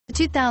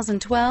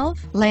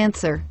2012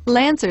 Lancer.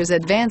 Lancer's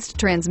advanced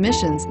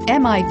transmissions,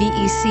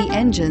 MIVEC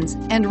engines,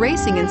 and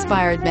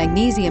racing-inspired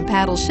magnesium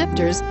paddle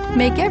shifters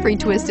make every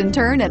twist and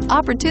turn an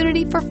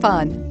opportunity for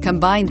fun.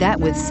 Combine that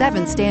with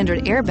 7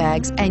 standard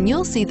airbags and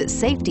you'll see that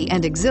safety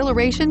and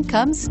exhilaration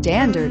come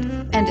standard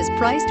and is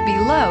priced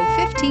below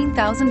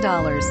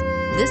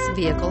 $15,000. This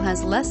vehicle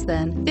has less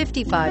than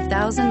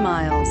 55,000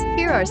 miles.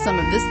 Here are some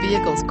of this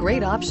vehicle's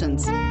great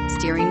options: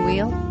 steering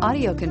wheel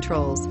audio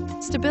controls,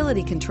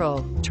 stability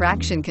control,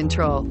 traction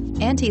control,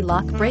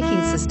 anti-lock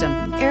braking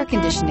system, air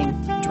conditioning,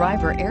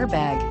 driver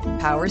airbag,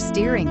 power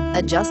steering,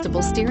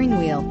 adjustable steering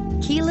wheel,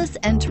 keyless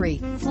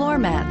entry, floor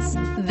mats.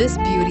 This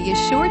beauty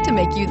is sure to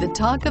make you the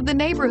talk of the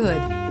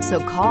neighborhood. So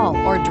call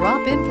or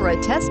drop in for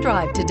a test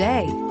drive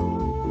today.